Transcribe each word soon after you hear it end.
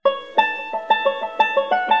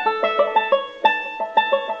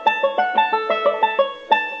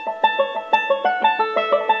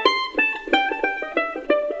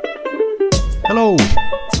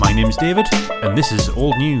name's David, and this is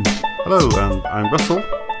Old News. Hello, and I'm Russell,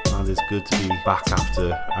 and it's good to be back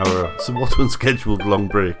after our somewhat unscheduled long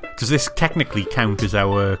break. Does this technically count as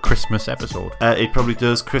our Christmas episode? It probably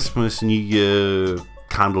does. Christmas, New Year,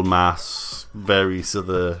 Candlemas, various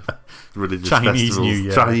other religious Chinese festivals. New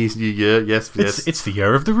Year. Chinese New Year, yes. It's the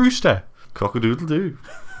year of the rooster. Cock-a-doodle-doo.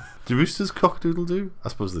 Do roosters cock-a-doodle-doo? I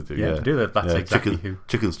suppose they do, yeah. They do that. That's exactly who.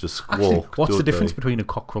 Chickens just squawk. Actually, what's the difference between a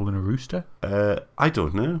cockerel and a rooster? I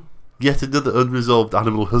don't know. Yet another unresolved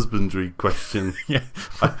animal husbandry question. Yeah.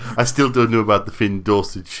 I still don't know about the Finn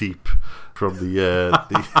Dorset sheep from the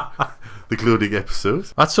cloning episode.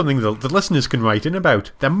 That's something the listeners can write in about.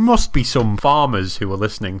 There must be some farmers who are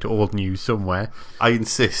listening to Old News somewhere. I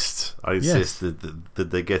insist Yes. that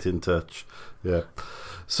they get in touch. Yeah.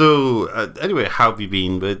 So, anyway, how have you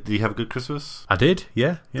been? Did you have a good Christmas? I did,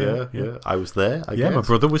 yeah. I was there, I guess. My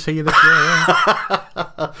brother was here this year,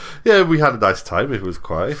 yeah. Yeah, we had a nice time. It was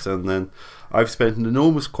quiet. And then I've spent an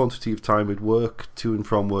enormous quantity of time at work, to and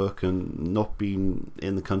from work, and not been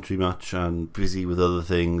in the country much and busy with other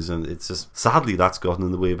things. And it's just, sadly, that's gotten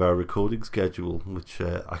in the way of our recording schedule, which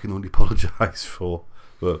I can only apologise for.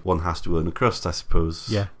 But one has to earn a crust, I suppose.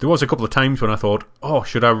 Yeah, there was a couple of times when I thought,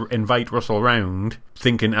 should I invite Russell round?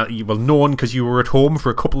 Thinking, well, no one, because you were at home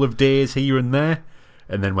for a couple of days here and there.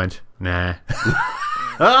 And then went, nah.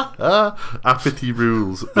 Apathy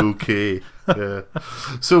rules. Okay. Yeah.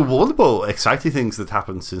 So one of the more exciting things that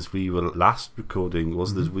happened since we were last recording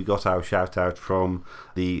was that we got our shout out from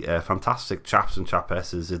the fantastic chaps and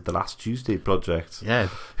chapesses at the Last Tuesday project. Yeah.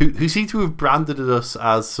 Who seem to have branded us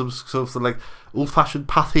as some sort of like old-fashioned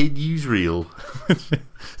Pathé newsreel.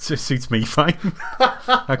 So it suits me fine.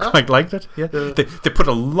 I quite liked it. Yeah. They put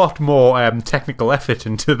a lot more technical effort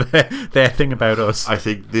into their thing about us. I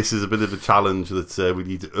think this is a bit of a challenge that we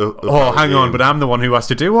need to hang on, but I'm the one who has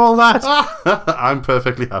to do all that. I'm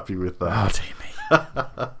perfectly happy with that.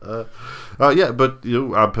 Oh, dear me. Yeah, but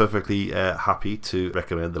I'm perfectly happy to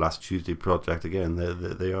recommend the Last Tuesday project again.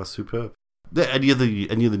 They are superb. Any other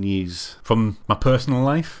news from my personal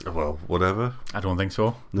life? Well, whatever. I don't think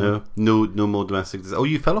so. No more domestic. Oh,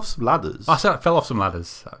 you fell off some ladders. I fell off some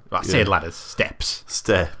ladders. I said ladders.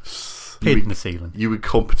 Steps. Hid in the ceiling. You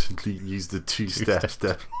incompetently used the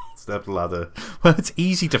two-step ladder. Well, it's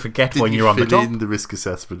easy to forget when you're on the top. Did you fill in the risk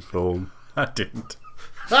assessment form? I didn't.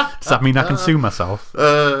 Does that mean I can sue myself?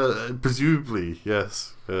 Presumably,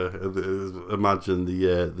 yes. Imagine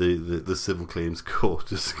the civil claims court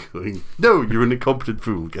just going, no, you're an incompetent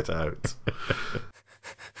fool, get out.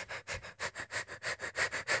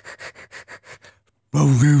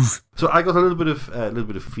 So I got a little bit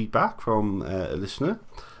of feedback from a listener,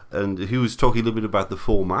 and who was talking a little bit about the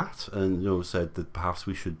format, and said that perhaps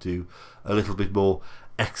we should do a little bit more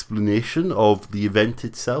explanation of the event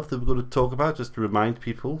itself that we're going to talk about, just to remind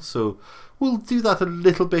people. So we'll do that a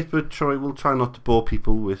little bit, but we'll try not to bore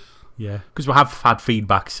people with. Yeah, because we have had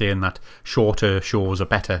feedback saying that shorter shows are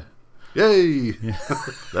better. Yay! Yeah.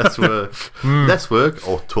 Less work. Less work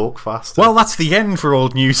or talk faster. Well, that's the end for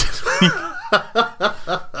Old News.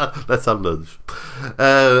 Let's have lunch.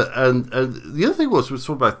 And the other thing was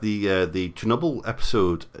talking about the Chernobyl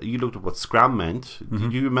episode. You looked at what scram meant.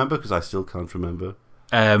 Did you remember? Because I still can't remember.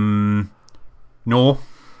 No.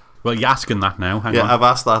 Well, you're asking that now. Hang on. I've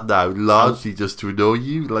asked that now, largely just to annoy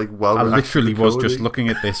you. While I literally was just looking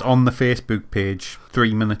at this on the Facebook page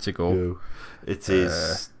 3 minutes ago. No, it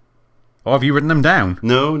is. Have you written them down?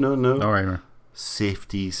 No. All right.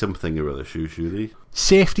 Safety something or other, surely.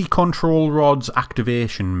 Safety control rods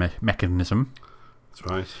activation mechanism. That's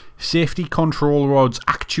right. Safety control rods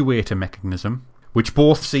actuator mechanism, which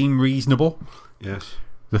both seem reasonable. Yes.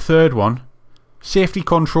 The third one, safety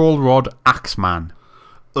control rod axeman.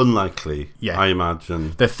 Unlikely, yeah. I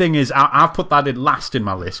imagine. The thing is, I've put that in last in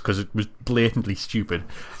my list because it was blatantly stupid.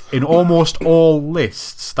 In almost all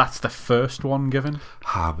lists, that's the first one given.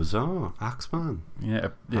 How bizarre. Axeman. Yeah,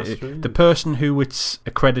 the person who it's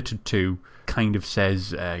accredited to kind of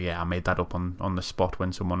says, I made that up on the spot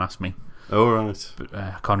when someone asked me. Oh, right. But,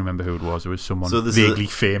 I can't remember who it was. It was someone vaguely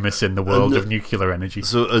famous in the world of nuclear energy.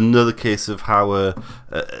 So another case of how a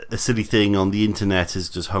silly thing on the internet has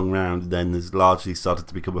just hung around and then has largely started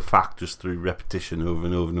to become a fact just through repetition over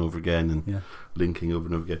and over and over again and linking over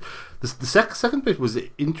and over again. The second bit was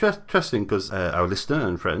interesting because our listener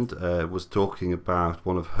and friend was talking about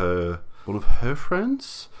one of her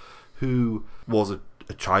friends who was a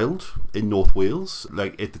child in North Wales,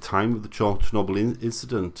 at the time of the Chernobyl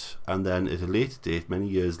incident, and then at a later date, many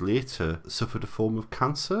years later, suffered a form of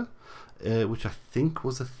cancer, which I think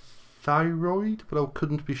was a thyroid, but I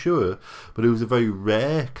couldn't be sure. But it was a very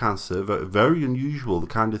rare cancer, very, very unusual, the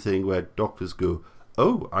kind of thing where doctors go,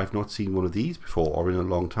 oh, I've not seen one of these before or in a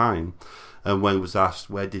long time. And when was asked,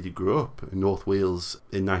 where did he grow up? In North Wales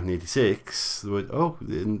in 1986, they went, oh,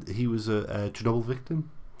 and he was a Chernobyl victim.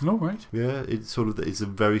 Oh, right. Yeah, it's a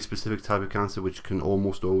very specific type of cancer which can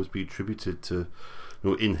almost always be attributed to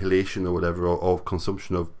inhalation or whatever, or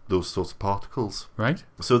consumption of those sorts of particles. Right.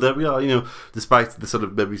 So there we are, despite the sort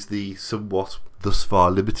of maybe the somewhat thus far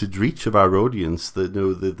limited reach of our audience, that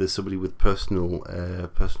there's somebody with personal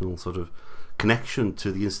sort of connection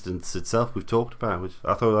to the incident itself we've talked about, which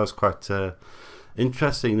I thought that was quite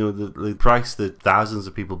interesting. The price that thousands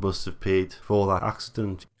of people must have paid for that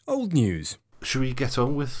accident. Old news. Should we get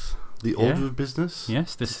on with the order of business?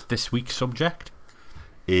 Yes, this week's subject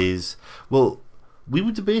is, well, we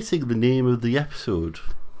were debating the name of the episode.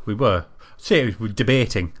 We were. We were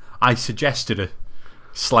debating. I suggested a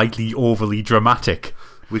slightly overly dramatic,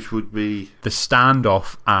 which would be the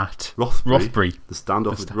standoff at Rothbury. The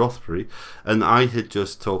standoff at Rothbury. And I had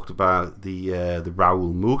just talked about the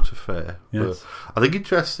Raoul Moat affair. Yes. But I think,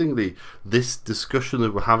 interestingly, this discussion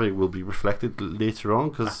that we're having will be reflected later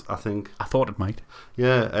on, because I thought it might.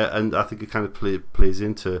 Yeah, and I think it kind of plays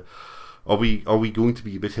into, are we going to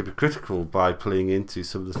be a bit hypocritical by playing into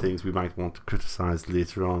some of the things we might want to criticise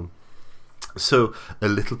later on? So, a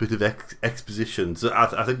little bit of exposition. So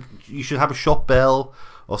I think you should have a shop bell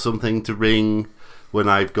or something to ring when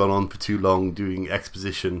I've gone on for too long doing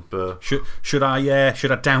exposition. But should I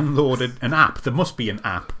download an app? There must be an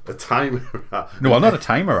app. A timer app. No, not a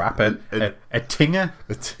timer app. A tinger.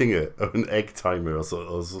 A tinger, or an egg timer, or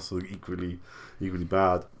something equally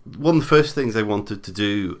bad. One of the first things I wanted to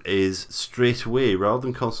do is straight away, rather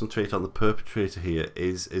than concentrate on the perpetrator here,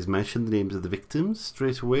 is mention the names of the victims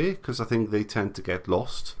straight away, because I think they tend to get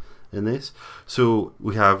lost in this. So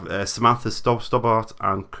we have Samantha Stobbart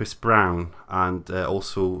and Chris Brown, and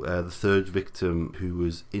also the third victim who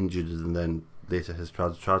was injured and then later has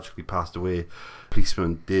tragically passed away,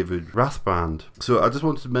 policeman David Rathband. So I just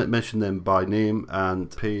wanted to mention them by name and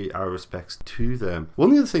pay our respects to them.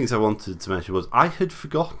 One of the other things I wanted to mention was I had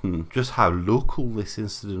forgotten just how local this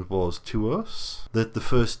incident was to us, that the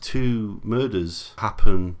first two murders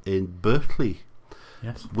happen in Berkeley.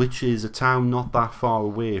 Yes. Which is a town not that far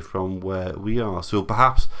away from where we are. So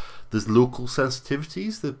perhaps there's local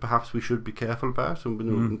sensitivities that perhaps we should be careful about,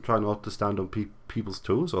 and try not to stand on people's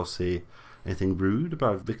toes or say anything rude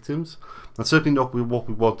about victims. That's certainly not what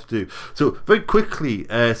we want to do. So very quickly,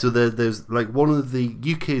 there's like one of the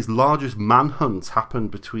UK's largest manhunts happened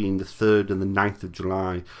between the 3rd and the 9th of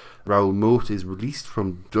July. Raoul Moat is released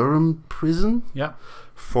from Durham prison. Yeah.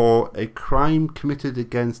 For a crime committed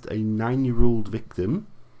against a 9-year-old victim,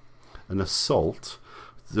 an assault.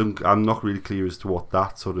 I'm not really clear as to what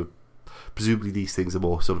that sort of. Presumably, these things are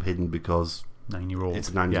more sort of hidden because 9-year-old. It's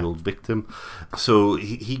a 9-year-old victim. So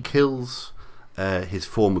he kills his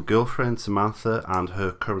former girlfriend Samantha and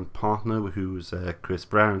her current partner, who's Chris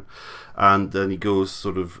Brown, and then he goes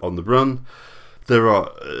sort of on the run. There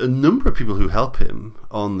are a number of people who help him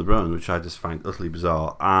on the run, which I just find utterly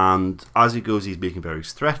bizarre. And as he goes, he's making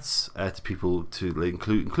various threats to people,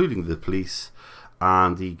 including the police.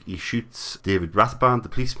 And he shoots David Rathband, the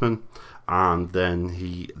policeman, and then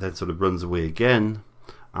he sort of runs away again,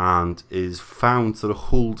 and is found sort of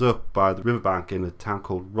holed up by the riverbank in a town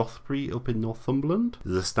called Rothbury up in Northumberland.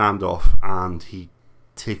 There's a standoff, and he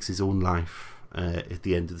takes his own life at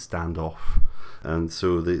the end of the standoff. And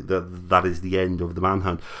so that is the end of the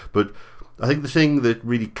manhunt. But I think the thing that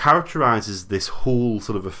really characterises this whole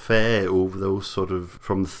sort of affair over those sort of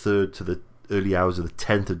from the 3rd to the early hours of the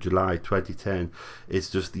 10th of July 2010 is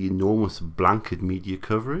just the enormous blanket media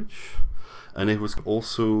coverage. And it was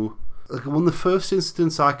also like one of the first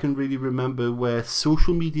incidents I can really remember where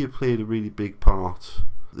social media played a really big part,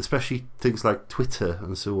 especially things like Twitter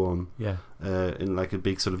and so on. Yeah. In like a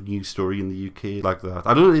big sort of news story in the UK like that.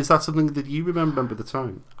 I don't know, is that something that you remember at the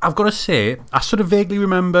time? I've got to say, I sort of vaguely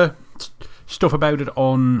remember stuff about it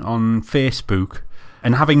on Facebook,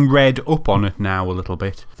 and having read up on it now a little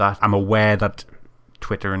bit, that I'm aware that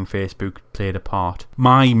Twitter and Facebook played a part.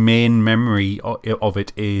 My main memory of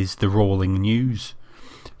it is the rolling news.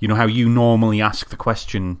 You know how you normally ask the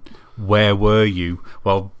question, where were you?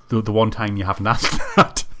 Well, the one time you haven't asked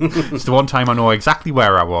that. It's the one time I know exactly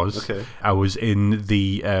where I was. Okay. I was in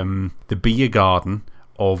the beer garden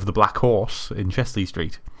of the Black Horse in Chesley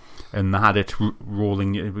Street, and they had it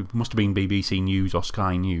rolling. It must have been BBC News or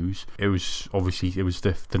Sky News. It was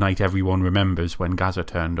the night everyone remembers when Gaza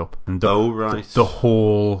turned up, and the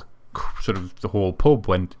whole pub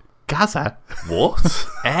went Gaza? What?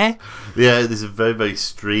 Eh? Yeah, there's a very, very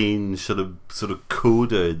strange sort of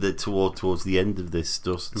coda that towards the end of this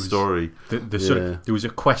story. There was a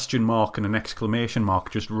question mark and an exclamation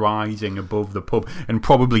mark just rising above the pub, and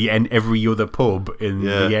probably in every other pub in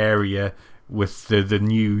the area, with the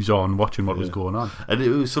news on, watching what was going on. And it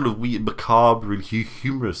was sort of weird, macabre, really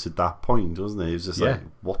humorous at that point, wasn't it? It was just like,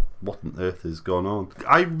 what on earth is going on?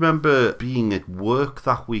 I remember being at work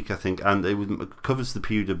that week, I think, and it covers the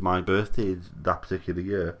period of my birthday that particular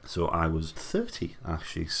year. So I was 30,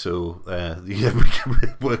 actually. So we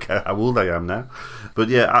can work out how old I am now. But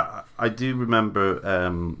yeah, I do remember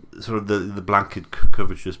sort of the blanket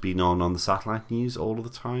coverage just being on the satellite news all of the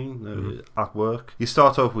time at work. You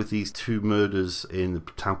start off with these two murders in a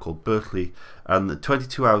town called Berkeley, and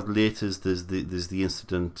 22 hours later there's the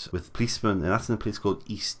incident with policemen, and that's in a place called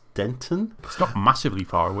East Denton. It's not massively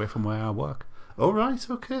far away from where I work. Oh right,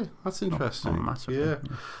 okay, that's interesting. Not massively, yeah.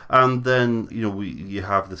 And then you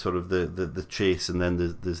have the sort of the chase, and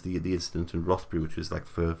then there's the incident in Rothbury, which is like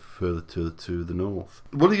further to the north.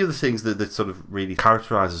 One of the other things that sort of really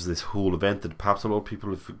characterises this whole event that perhaps a lot of people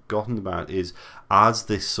have forgotten about is, as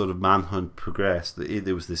this sort of manhunt progressed,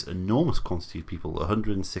 there was this enormous quantity of people,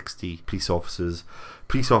 160 police officers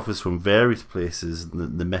from various places,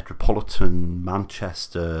 the Metropolitan,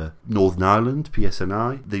 Manchester, Northern Ireland,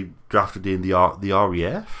 PSNI. They drafted in the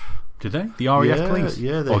RAF. Did they? The RAF police?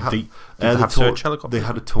 Yeah. Did they have search helicopters? They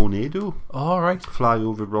had a tornado. Oh, right. Fly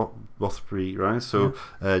over Rothbury, right? So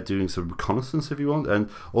doing some reconnaissance, if you want. And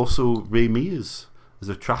also Ray Mears as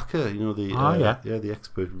a tracker, the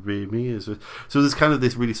expert Ray Mears. So there's kind of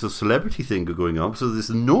this really sort of celebrity thing going on. So there's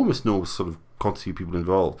enormous sort of quantity of people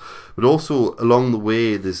involved. But also along the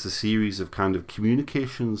way, there's a series of kind of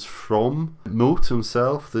communications from Moat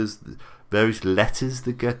himself. There's various letters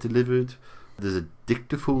that get delivered. There's a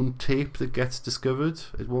dictaphone tape that gets discovered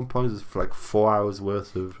at one point. There's for like 4 hours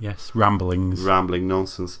worth of rambling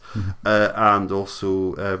nonsense, and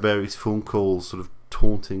also various phone calls sort of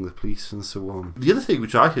taunting the police and so on. The other thing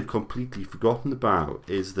which I had completely forgotten about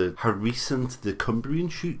is how recent the Cumbrian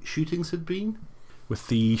shootings had been. With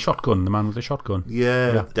the shotgun, the man with the shotgun.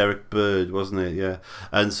 Yeah, Derek Bird, wasn't it? Yeah.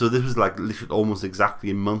 And so this was like literally almost exactly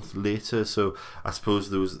a month later. So I suppose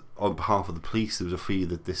there was, on behalf of the police, there was a fear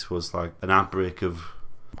that this was like an outbreak of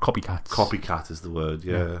copycats. Copycat is the word,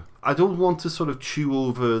 yeah. I don't want to sort of chew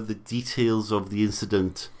over the details of the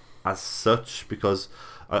incident as such, because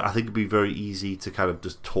I think it'd be very easy to kind of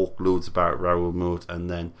just talk loads about Raoul Moat and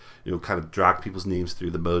then kind of drag people's names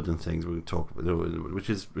through the mud and things. We can talk, which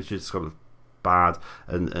is sort of bad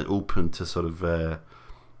and open to sort of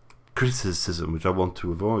criticism, which I want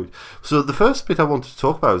to avoid. So the first bit I wanted to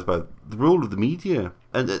talk about is about the role of the media.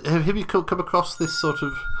 And have you come across this sort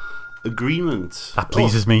of agreement? That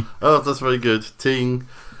pleases me. Oh, that's very good. Ting.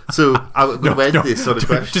 So I'm going to end this on a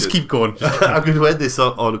question. Just keep going. I'm going to end this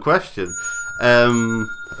on a question. Go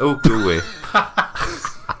away.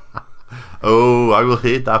 Oh, I will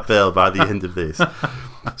hit that bell by the end of this.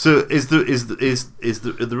 So is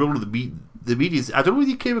the role of the media? I don't know whether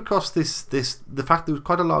you came across the fact there was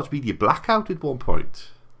quite a large media blackout at one point.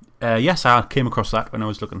 Yes, I came across that when I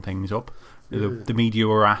was looking things up. The media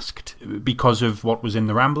were asked because of what was in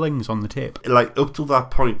the ramblings on the tape. Like up till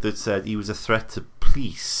that point, that said he was a threat to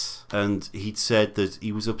police, and he'd said that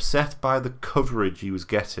he was upset by the coverage he was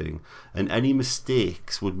getting, and any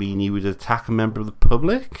mistakes would mean he would attack a member of the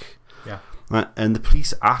public. Yeah. And the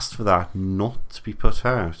police asked for that not to be put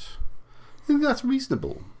out. I think that's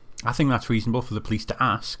reasonable. I think that's reasonable for the police to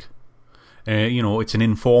ask. It's an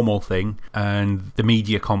informal thing, and the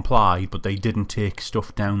media complied, but they didn't take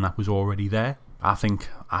stuff down that was already there. I think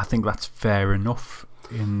that's fair enough.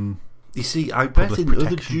 You see, I bet in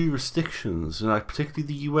other jurisdictions, and particularly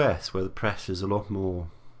the US, where the press is a lot more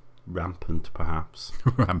rampant, perhaps.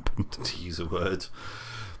 Rampant, to use a word.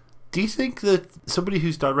 Do you think that somebody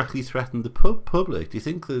who's directly threatened the public, do you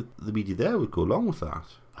think that the media there would go along with that?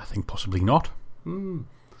 I think possibly not.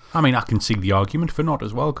 I mean, I can see the argument for not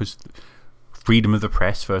as well, because freedom of the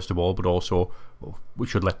press, first of all, but also we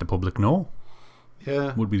should let the public know.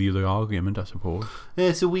 Yeah, would be the other argument, I suppose. Yeah,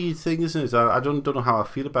 it's a weird thing, isn't it? I don't know how I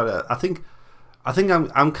feel about it. I think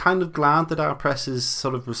I'm kind of glad that our press is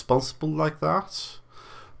sort of responsible like that.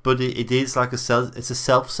 But it is like it's a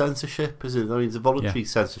self-censorship, isn't it? I mean, it's a voluntary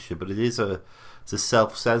censorship, but it's a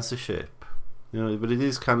self-censorship. But it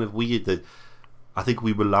is kind of weird that I think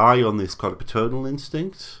we rely on this kind of paternal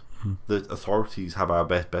instinct that authorities have our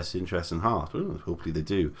best interests in heart. Well, hopefully they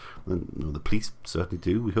do. And, the police certainly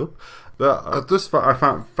do, we hope. But I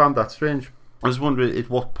found that strange. I was wondering at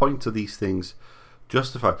what point are these things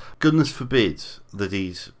justified? Goodness forbid that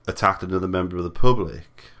he's attacked another member of the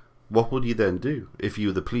public. what would you then do if you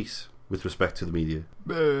were the police with respect to the media?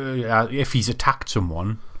 If he's attacked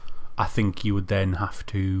someone, I think you would then have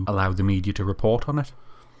to allow the media to report on it.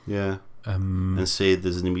 Yeah. And say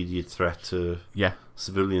there's an immediate threat to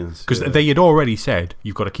civilians. Because they had already said,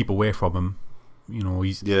 you've got to keep away from him. You know,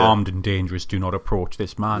 he's armed and dangerous, do not approach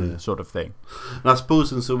this man, sort of thing. And I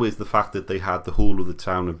suppose in some ways the fact that they had the whole of the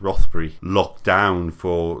town of Rothbury locked down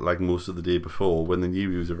for like most of the day before, when they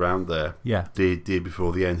knew he was around there, day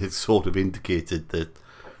before the end, it sort of indicated that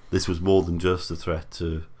this was more than just a threat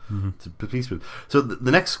to policemen. So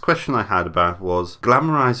the next question I had about was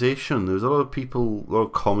glamorization. There was a lot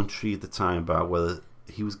of commentary at the time about whether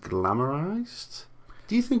he was glamorized.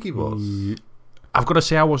 Do you think he was? I've got to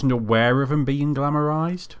say I wasn't aware of him being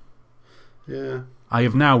glamorized. Yeah. I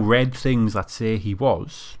have now read things that say he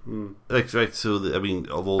was. Right, so,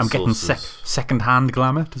 of all I'm sources... getting second-hand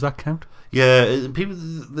glamour. Does that count? Yeah, people.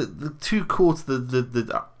 The two quotes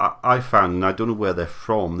that I found, and I don't know where they're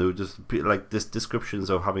from, they were just like descriptions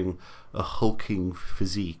of having a hulking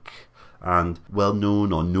physique and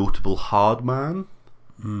well-known or notable hard man.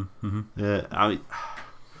 Yeah,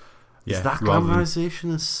 is that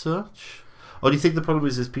glamorization as such? Or do you think the problem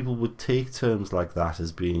is people would take terms like that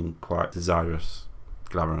as being quite desirous,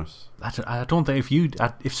 glamorous? I don't think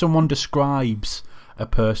if someone describes a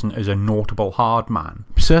person as a notable hard man,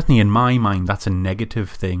 certainly in my mind that's a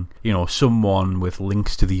negative thing. You know, someone with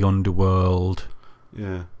links to the underworld.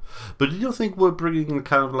 Yeah, but do you think we're bringing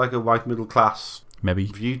kind of like a white middle class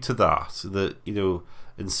view to that? That, you know,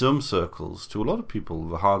 in some circles, to a lot of people,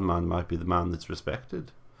 the hard man might be the man that's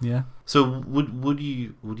respected. Yeah. So would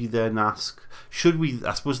you then ask? Should we?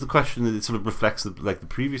 I suppose the question that it sort of reflects the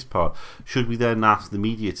previous part. Should we then ask the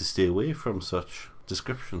media to stay away from such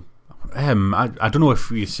description? I don't know if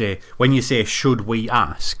when you say should we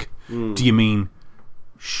ask, do you mean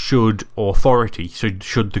should authority? So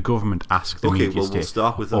should the government ask the media? Okay, well we'll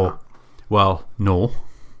start with that. Well, no.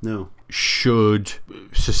 Should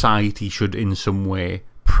society in some way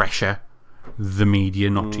pressure the media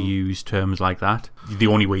not to use terms like that? The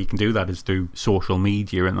only way you can do that is through social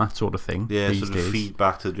media and that sort of thing. Yeah, these sort days. of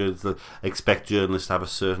feedback to journalists. Expect journalists to have a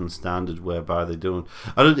certain standard whereby they don't.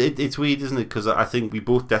 It's weird, isn't it? Because I think we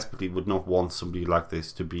both desperately would not want somebody like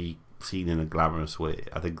this to be seen in a glamorous way.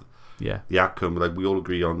 I think the outcome, like we all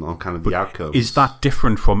agree on kind of the outcome. Is that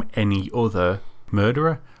different from any other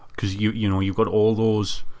murderer? Because you know you've got all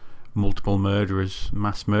those multiple murderers,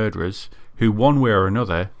 mass murderers, who one way or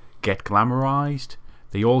another get glamorized.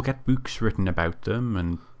 They all get books written about them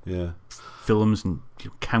and films and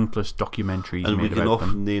countless documentaries and made about them. And we can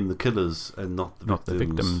often name the killers and not the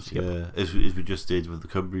victims. Yep. As we just did with the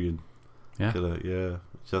Cumbrian killer. Yeah,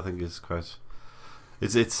 which I think is quite.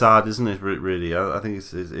 It's sad, isn't it? Really, I think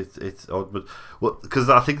it's odd, but because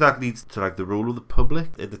I think that leads to like the role of the public.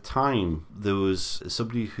 At the time, there was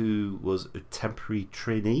somebody who was a temporary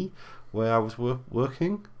trainee where I was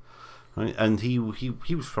working. Right? And he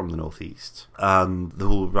was from the northeast, and the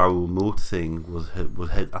whole Raoul Moat thing was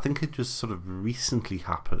I think it just sort of recently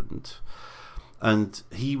happened, and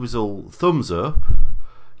he was all thumbs up.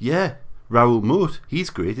 Yeah, Raoul Moat, he's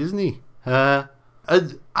great, isn't he? And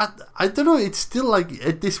I don't know. It's still like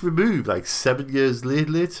at this remove, like 7 years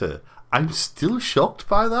later, I'm still shocked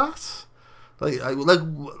by that.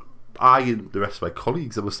 I and the rest of my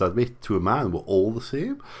colleagues, I must admit, to a man, were all the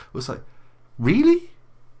same. It was like, really?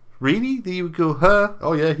 Really? Then you would go,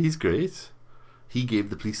 oh yeah, he's great. He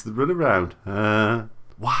gave the police the runaround.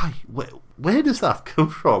 Why? Where does that come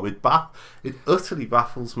from? It utterly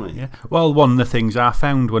baffles me. Yeah. Well, one of the things I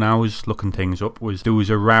found when I was looking things up was there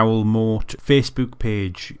was a Raoul Moat Facebook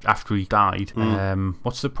page after he died.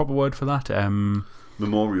 What's the proper word for that?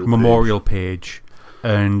 Memorial page.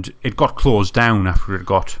 And it got closed down after it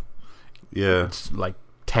got like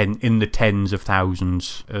in the tens of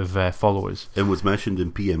thousands of followers. It was mentioned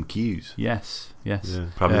in PMQs. Yes. Yeah.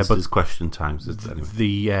 Prime Minister's question times.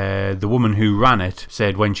 Anyway. The woman who ran it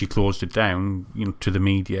said when she closed it down, to the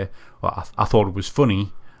media, well, I thought it was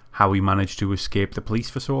funny how he managed to escape the police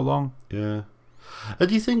for so long. Yeah. And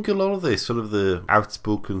do you think a lot of this, sort of the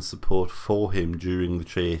outspoken support for him during the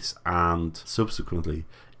chase and subsequently,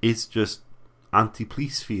 is just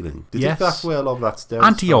anti-police feeling? Do you think that's where a lot of that stems from?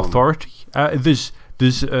 Anti-authority.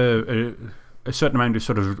 There's a certain amount of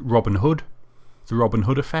sort of Robin Hood, the Robin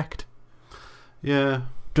Hood effect. Yeah.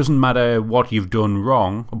 Doesn't matter what you've done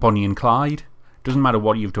wrong, Bonnie and Clyde. Doesn't matter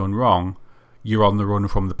what you've done wrong. You're on the run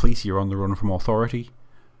from the police. You're on the run from authority.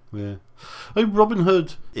 Yeah. I mean, Robin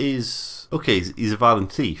Hood is he's a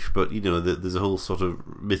violent thief, but there's a whole sort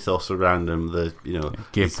of mythos around him that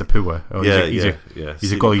gave the poor.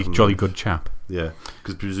 He's a jolly good chap. Yeah,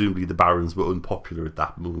 because presumably the Barons were unpopular at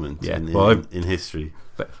that moment in history.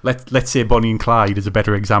 Let's say Bonnie and Clyde is a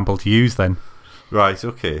better example to use then. Right,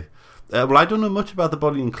 okay. Well, I don't know much about the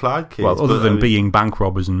Bonnie and Clyde case. Well, other than being bank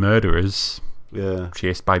robbers and murderers, yeah,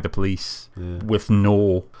 chased by the police with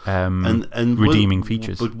no redeeming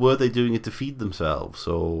features. But were they doing it to feed themselves?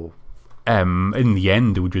 Or in the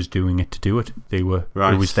end, they were just doing it to do it. They were.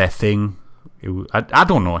 Right. It was their thing. I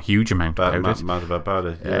don't know a huge amount about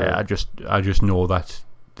it. Yeah. I just know that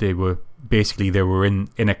they were in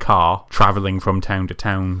a car traveling from town to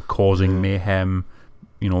town, causing mayhem.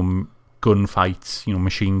 Gunfights,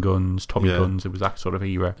 machine guns, Tommy guns. It was that sort of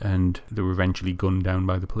era, and they were eventually gunned down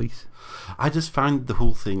by the police. I just find the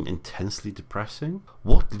whole thing intensely depressing.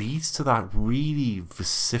 What leads to that really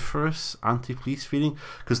vociferous anti-police feeling?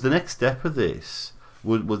 Because the next step of this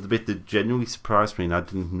was the bit that genuinely surprised me, and I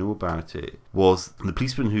didn't know about it, was the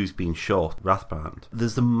policeman who's been shot, Rathband.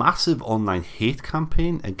 There's a massive online hate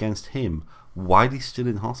campaign against him while he's still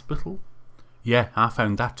in hospital. Yeah, I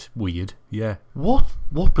found that weird. Yeah. What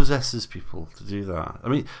possesses people to do that? I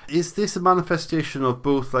mean, is this a manifestation of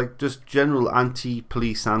both like just general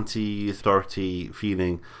anti-police, anti-authority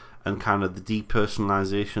feeling and kind of the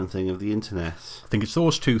depersonalization thing of the internet? I think it's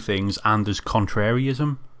those two things, and there's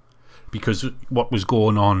contrarianism. Because what was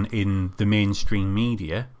going on in the mainstream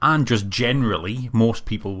media, and just generally, most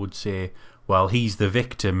people would say, well, he's the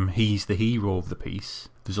victim, he's the hero of the piece.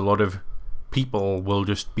 There's a lot of people will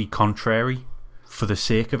just be contrary for the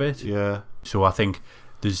sake of it. Yeah. So I think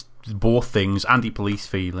there's both things, anti-police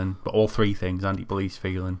feeling, but all three things, anti-police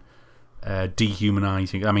feeling,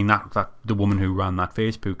 dehumanising. I mean, that the woman who ran that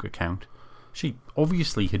Facebook account, she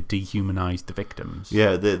obviously had dehumanised the victims.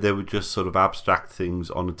 Yeah, they were just sort of abstract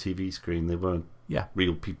things on a TV screen. They weren't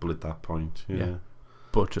real people at that point. Yeah.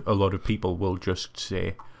 But a lot of people will just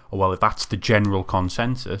say, oh, well, if that's the general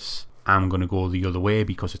consensus, I'm going to go the other way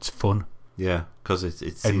because it's fun. Yeah, because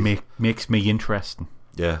makes me interesting.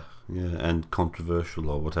 Yeah, and controversial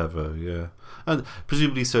or whatever. Yeah, and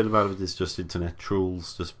presumably certain amount of it is just internet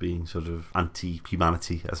trolls, just being sort of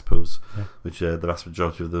anti-humanity, I suppose, which the vast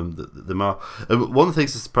majority of them are. One of the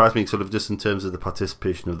things that surprised me, sort of just in terms of the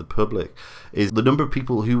participation of the public, is the number of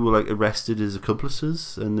people who were like arrested as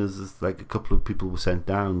accomplices, and there's like a couple of people were sent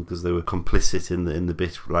down because they were complicit in the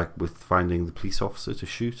bit like with finding the police officer to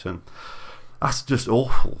shoot. And that's just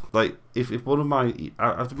awful. Like, if one of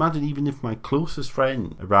I'd imagine even if my closest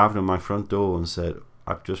friend arrived on my front door and said,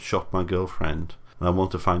 I've just shot my girlfriend and I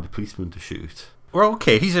want to find a policeman to shoot. Well,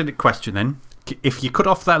 okay, here's a question then. If you cut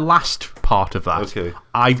off that last part of that,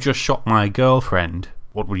 I've just shot my girlfriend,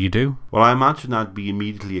 what would you do? Well, I imagine I'd be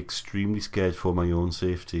immediately extremely scared for my own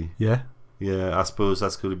safety. Yeah? Yeah, I suppose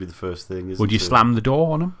that's going to be the first thing, isn't it? Would you slam the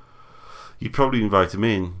door on him? You'd probably invite him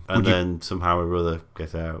in and then somehow or other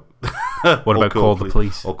get out. What about call the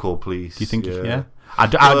police? Or call police. Do you think? Yeah. I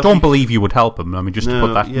don't believe you would help him. I mean, just to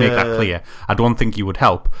make that clear, I don't think you would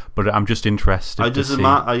help. But I'm just interested. I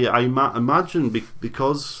imagine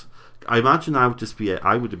because I imagine I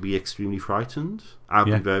would be extremely frightened. I'd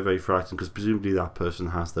be very, very frightened because presumably that person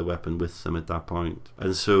has their weapon with them at that point,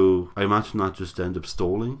 and so I imagine I'd just end up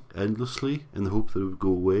stalling endlessly in the hope that it would go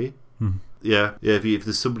away. Yeah. If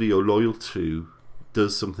there's somebody you're loyal to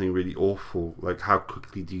does something really awful, like how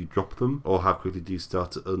quickly do you drop them, or how quickly do you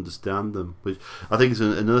start to understand them? Which I think is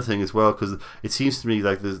another thing as well, because it seems to me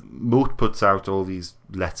like Moat puts out all these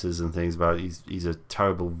letters and things about he's a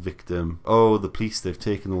terrible victim. Oh, the police, they've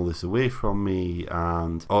taken all this away from me,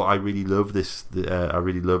 and I really love this. I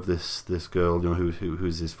really love this girl,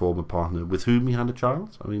 who's his former partner with whom he had a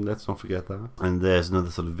child. I mean, let's not forget that. And there's another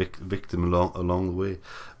sort of victim along the way.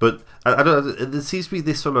 But I don't. There seems to be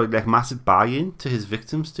this sort of like massive buy-in to his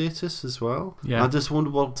victim status as well. Yeah. I just wonder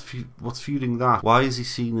what's fueling that. Why is he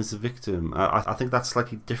seen as a victim? I think that's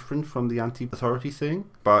slightly different from the anti-authority thing,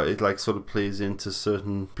 but it like sort of plays into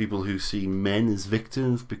certain people who see men as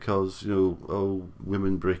victims because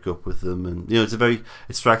women break up with them, and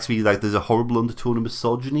it strikes me like there's a horrible undertone of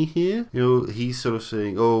misogyny here. He's sort of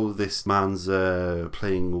saying, oh, this man's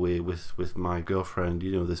playing away with my girlfriend,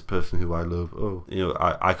 this person who I love.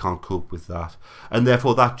 I can't cope with that, and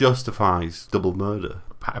therefore that justifies double murder.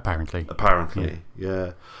 Apparently,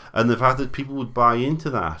 yeah. And the fact that people would buy into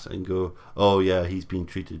that and go, oh yeah, he's been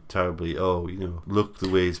treated terribly, look the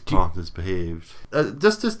way his partner's behaved.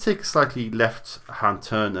 Just take a slightly left-hand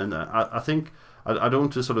turn, and I think I don't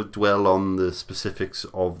want to sort of dwell on the specifics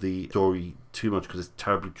of the story too much because it's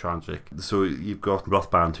terribly tragic. So you've got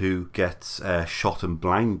Rathband who gets shot and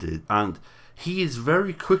blinded, and he is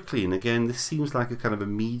very quickly, and again, this seems like a kind of a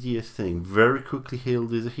media thing, very quickly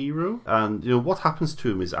hailed as a hero. And, what happens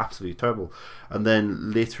to him is absolutely terrible. And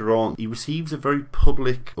then later on, he receives a very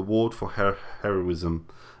public award for heroism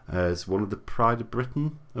as one of the Pride of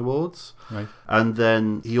Britain awards. Right. And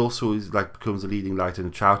then he also becomes a leading light in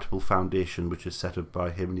a charitable foundation, which is set up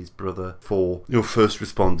by him and his brother for, first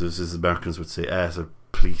responders, as Americans would say,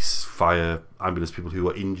 police, fire, ambulance people who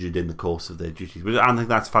are injured in the course of their duties. But I think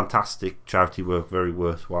that's fantastic charity work, very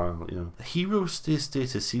worthwhile. Hero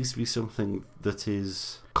status seems to be something that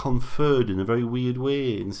is conferred in a very weird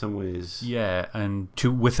way in some ways. Yeah, and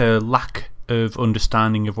with a lack of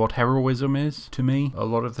understanding of what heroism is, to me, a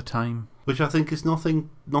lot of the time. Which I think is nothing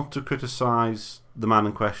not to criticise the man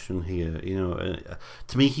in question here.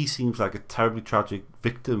 To me, he seems like a terribly tragic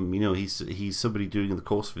victim. He's somebody doing in the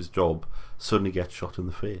course of his job suddenly gets shot in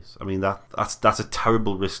the face. I mean, that's a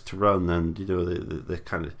terrible risk to run, and the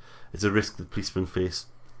kind of, it's a risk that policemen face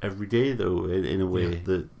every day, though, in a way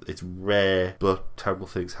that it's rare, but terrible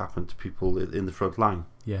things happen to people in the front line.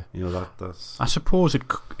 Yeah. That's... I suppose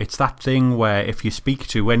it's that thing where if you speak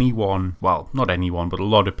to anyone, well, not anyone, but a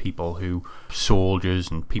lot of people soldiers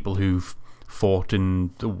and people who've fought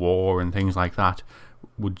in the war and things like that,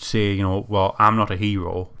 would say, well, I'm not a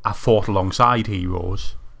hero. I fought alongside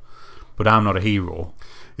heroes, but I'm not a hero.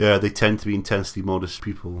 Yeah, they tend to be intensely modest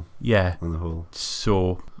people. Yeah. On the whole.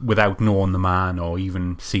 So, without knowing the man or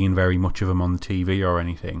even seeing very much of him on the TV or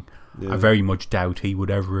anything, I very much doubt he would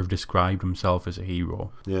ever have described himself as a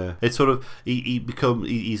hero. Yeah, it's sort of he's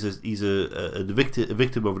a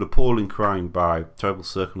victim of an appalling crime by terrible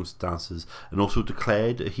circumstances, and also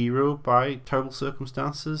declared a hero by terrible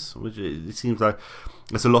circumstances. Which it seems like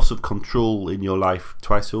it's a loss of control in your life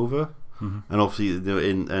twice over. Mm-hmm. And obviously,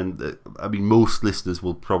 I mean, most listeners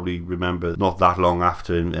will probably remember not that long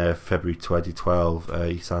after, in February 2012,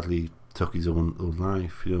 he sadly took his own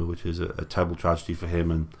life. Which is a terrible tragedy for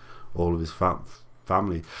him and all of his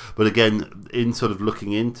family. But again, in sort of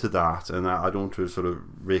looking into that, and I don't want to sort of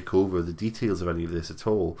rake over the details of any of this at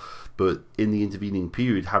all, but in the intervening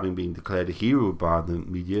period, having been declared a hero by the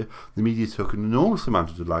media took an enormous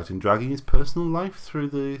amount of delight in dragging his personal life through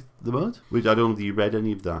the mud, which I don't know if you read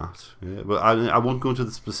any of that. Yeah, but I won't go into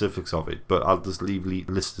the specifics of it, but I'll just leave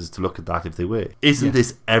listeners to look at that if they wish. Isn't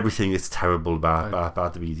this everything that's terrible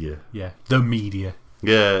about the media? Yeah, the media.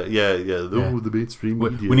 Yeah. The mainstream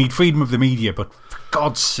media. We need freedom of the media, but for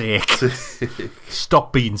God's sake,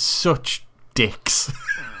 stop being such dicks.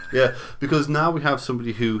 Yeah, because now we have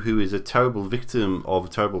somebody who is a terrible victim of a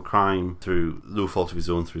terrible crime through no fault of his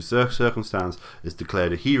own, through circumstance, is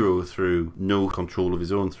declared a hero through no control of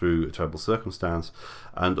his own, through a terrible circumstance,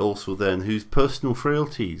 and also then whose personal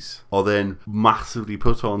frailties are then massively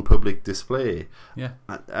put on public display. Yeah.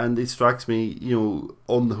 And it strikes me,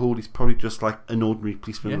 on the whole, he's probably just like an ordinary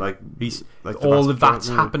policeman. Yeah. He's like all of that's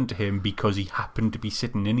happened to him because he happened to be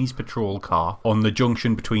sitting in his patrol car on the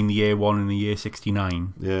junction between the A1 and the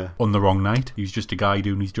A69. Yeah. On the wrong night. He was just a guy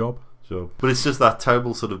doing his job. But it's just that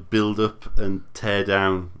terrible sort of build up and tear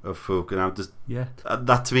down of folk, and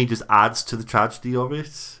that to me just adds to the tragedy of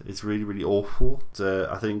it. It's really, really awful.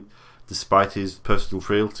 I think, despite his personal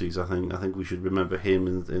frailties, I think we should remember him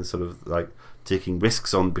in sort of like taking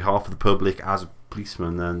risks on behalf of the public as a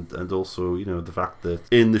policeman, and also the fact that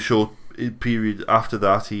in the short period after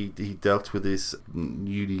that he dealt with his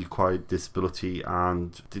newly acquired disability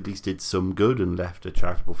and at least did some good and left a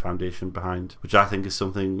charitable foundation behind, which I think is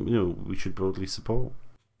something we should broadly support.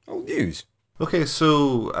 Old news. Okay,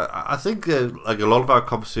 so I think like a lot of our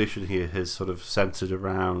conversation here has sort of centered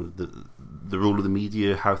around the role of the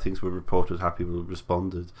media, how things were reported, how people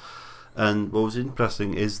responded. And what was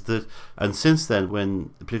interesting is that, and since then,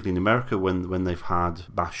 particularly in America, when they've had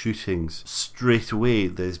mass shootings, straight away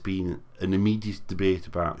there's been an immediate debate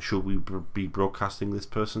about should we be broadcasting this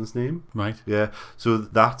person's name? Right. Yeah. So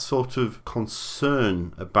that sort of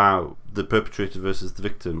concern about the perpetrator versus the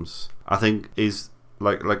victims, I think, is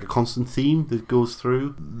like a constant theme that goes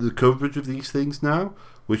through the coverage of these things now,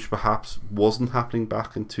 which perhaps wasn't happening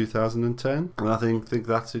back in 2010. And I think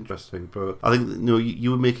that's interesting. But I think you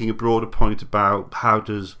were making a broader point about how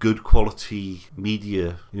does good quality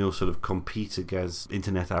media sort of compete against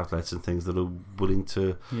internet outlets and things that are willing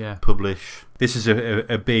to publish. This is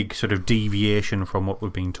a big sort of deviation from what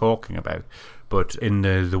we've been talking about. But in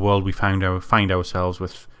the world we find ourselves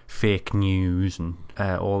with fake news and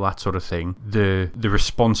all that sort of thing, the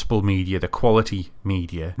responsible media, the quality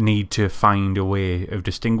media, need to find a way of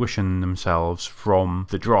distinguishing themselves from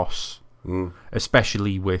the dross,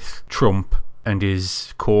 especially with Trump and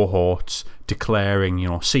his cohorts declaring,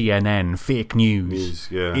 CNN, fake news,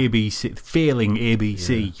 ABC, failing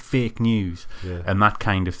ABC, fake news, and that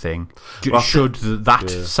kind of thing. Should that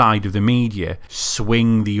side of the media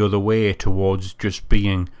swing the other way towards just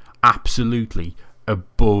being absolutely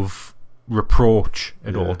above reproach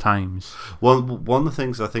at all times? Well, one of the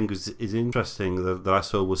things I think is interesting that I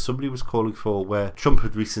saw was somebody was calling for where Trump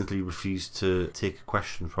had recently refused to take a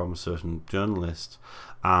question from a certain journalist,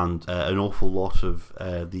 and an awful lot of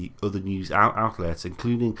the other news outlets,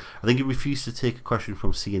 including, I think he refused to take a question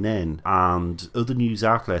from CNN and other news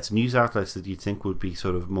outlets that you'd think would be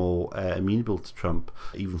sort of more amenable to Trump.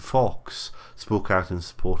 Even Fox spoke out in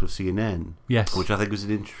support of CNN, which I think was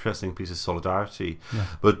an interesting piece of solidarity.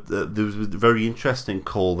 But there was a very interesting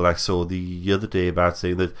call that I saw the other day about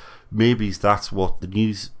saying that maybe that's what the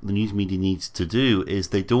news media needs to do, is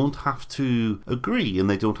they don't have to agree and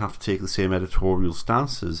they don't have to take the same editorial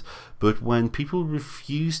stances, but when people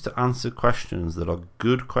refuse to answer questions that are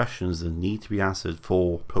good questions that need to be answered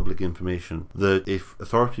for public information, that if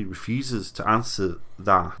authority refuses to answer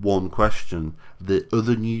that one question, the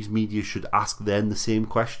other news media should ask them the same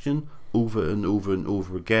question over and over and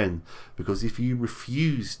over again. Because if you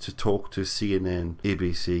refuse to talk to CNN,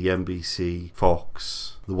 ABC, NBC,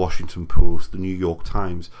 Fox, the Washington Post, the New York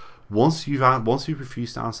Times, once you've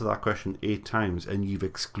refused to answer that question 8 times and you've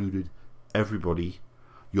excluded everybody,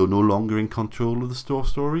 you're no longer in control of the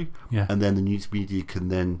story, and then the news media can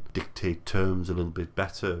then dictate terms a little bit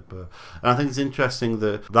better. And I think it's interesting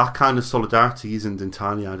that kind of solidarity isn't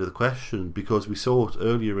entirely out of the question, because we saw it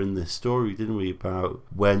earlier in this story, didn't we, about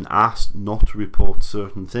when asked not to report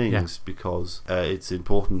certain things because it's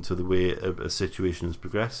important to the way a situation is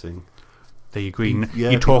progressing. They agree.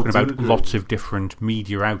 You're talking about lots of different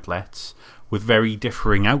media outlets with very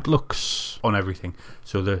differing outlooks on everything.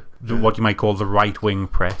 So the what you might call the right-wing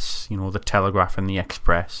press, the Telegraph and the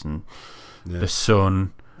Express and the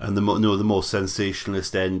Sun, and the more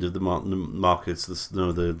sensationalist end of the markets, the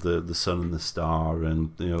Sun and the Star,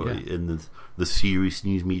 and in the serious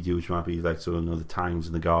news media, which might be like the Times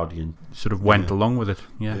and the Guardian, sort of went along with it.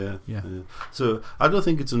 So I don't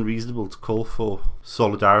think it's unreasonable to call for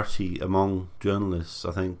solidarity among journalists.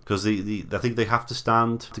 I think because I think they have to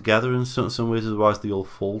stand together in some ways, otherwise they all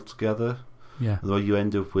fall together. Otherwise you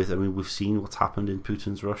end up with, we've seen what's happened in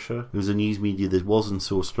Putin's Russia. It was a news media that wasn't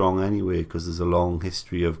so strong anyway, because there's a long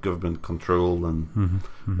history of government control, and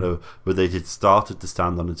but they had started to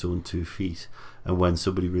stand on its own 2 feet. And when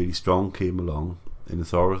somebody really strong came along in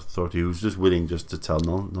authority who was just willing just to tell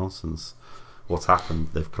nonsense, what's happened?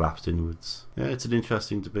 They've collapsed inwards. It's an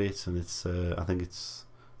interesting debate, and it's I think it's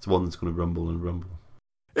one that's going to rumble and rumble.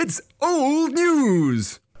 It's old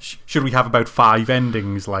news. Should we have about 5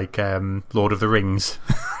 endings like Lord of the Rings?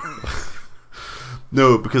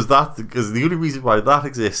 No, because the only reason why that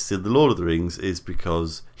exists in the Lord of the Rings is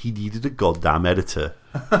because he needed a goddamn editor.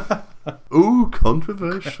 Ooh,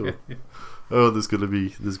 controversial. There's gonna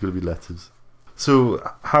be letters. So,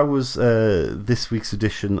 how was this week's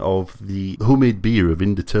edition of the homemade beer of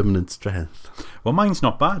indeterminate strength? Well, mine's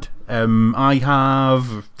not bad. I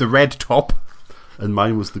have the red top, and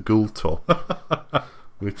mine was the gold top.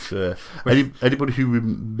 Which anybody who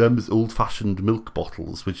remembers old-fashioned milk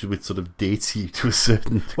bottles, which sort of dates you to a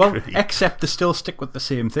certain degree. Well, except they still stick with the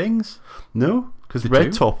same things. No, because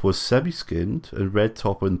red top was semi-skimmed, and red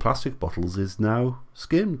top in plastic bottles is now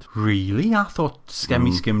skimmed. Really? I thought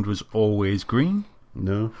semi-skimmed was always green.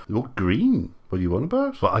 No. What, green? What are you on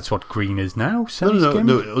about? Well, that's what green is now, semi-skimmed.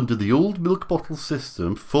 No, under the old milk bottle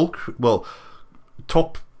system,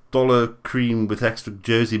 top dollar cream with extra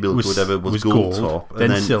Jersey milk or whatever was gold top,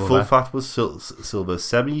 and then silver. Full fat was silver.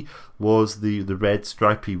 Semi was the red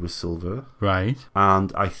stripy was silver, right?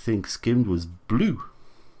 And I think skimmed was blue.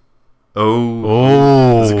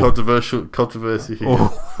 There's a controversy here.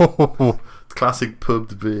 Classic pub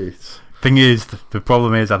debate. Thing is, the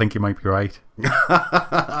problem is, I think you might be right.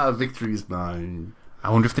 Victory is mine. I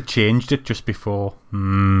wonder if they changed it just before.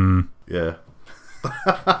 Yeah.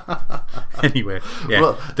 Anyway,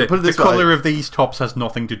 well, the colour of these tops has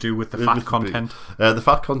nothing to do with the fat content. The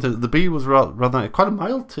fat content, the beer was rather quite a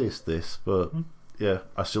mild taste. This, but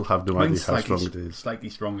I still have no idea how strong it is. Slightly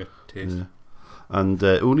stronger taste, and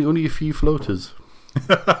only a few floaters.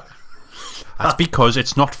 That's because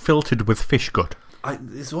it's not filtered with fish gut.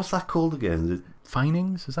 What's that called again?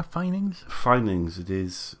 Finings? Is that finings? Finings. It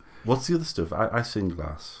is. What's the other stuff?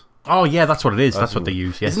 Isinglass. Oh yeah, that's what it is. That's what they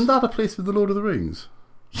use. Yes. Isn't that a place with the Lord of the Rings?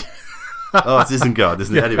 Oh, it isn't God,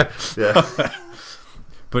 isn't it? Anyway, yeah.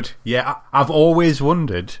 But yeah, I've always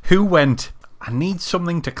wondered who went, I need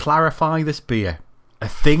something to clarify this beer. A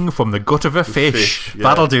thing from the gut of a fish. yeah.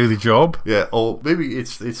 That'll do the job. Yeah, or maybe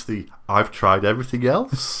it's the I've tried everything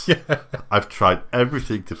else. Yeah. I've tried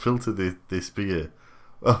everything to filter this beer.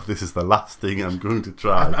 Oh, this is the last thing I'm going to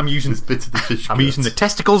try. I'm using this bit of the fish. I'm gut. using the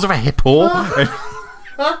testicles of a hippo.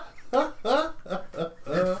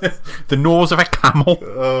 The nose of a camel.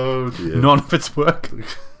 Oh dear. None of it's work.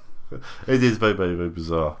 It is very, very, very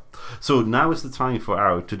bizarre. So now is the time for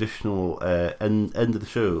our traditional end of the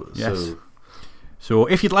show. Yes. So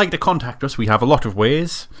if you'd like to contact us, we have a lot of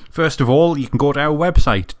ways. First of all, you can go to our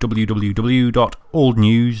website,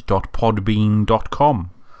 www.oldnews.podbean.com.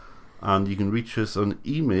 And you can reach us on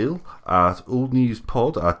email at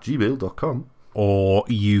oldnewspod@gmail.com. Or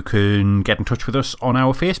you can get in touch with us on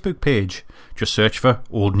our Facebook page. Just search for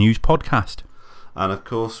Old News Podcast. And of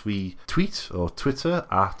course, we tweet or Twitter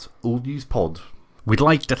at oldnewspod. We'd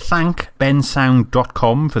like to thank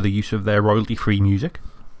bensound.com for the use of their royalty-free music.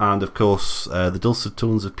 And of course, the dulcet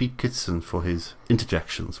tones of Pete Kitson for his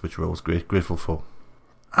interjections, which we're always grateful for.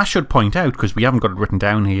 I should point out, because we haven't got it written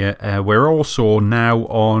down here, we're also now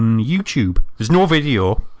on YouTube. There's no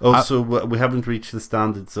video. Also, we haven't reached the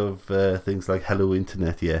standards of things like Hello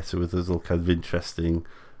Internet yet, so there's all kind of interesting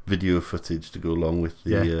video footage to go along with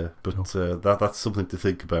the. That's something to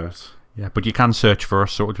think about. Yeah, but you can search for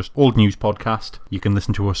us, so just Old News Podcast. You can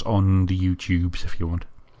listen to us on the YouTubes if you want.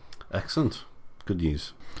 Excellent. Good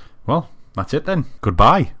news. Well, that's it then.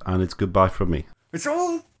 Goodbye. And it's goodbye from me. It's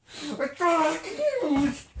all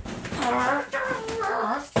news.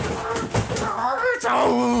 It's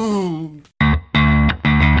all.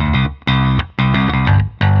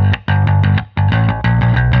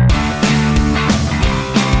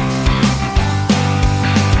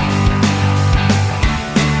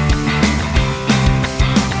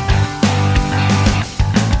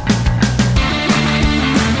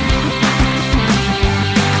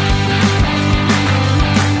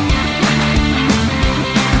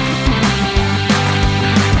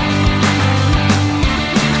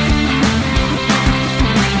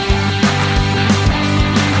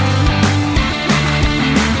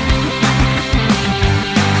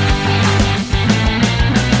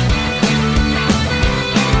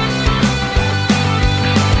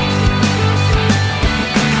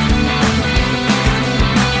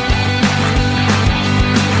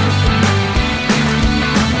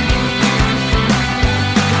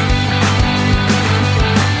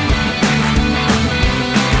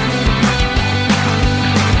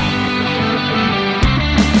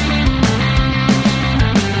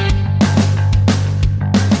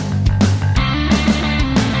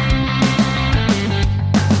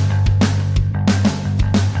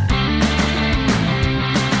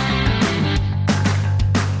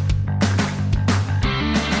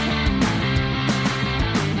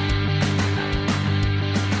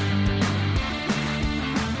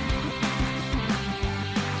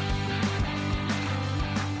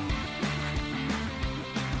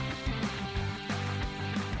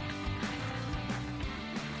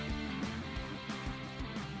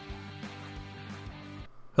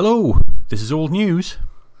 Hello, this is Old News.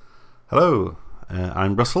 Hello,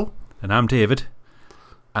 I'm Russell. And I'm David.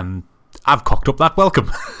 And I've cocked up that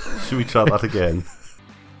welcome. Should we try that again?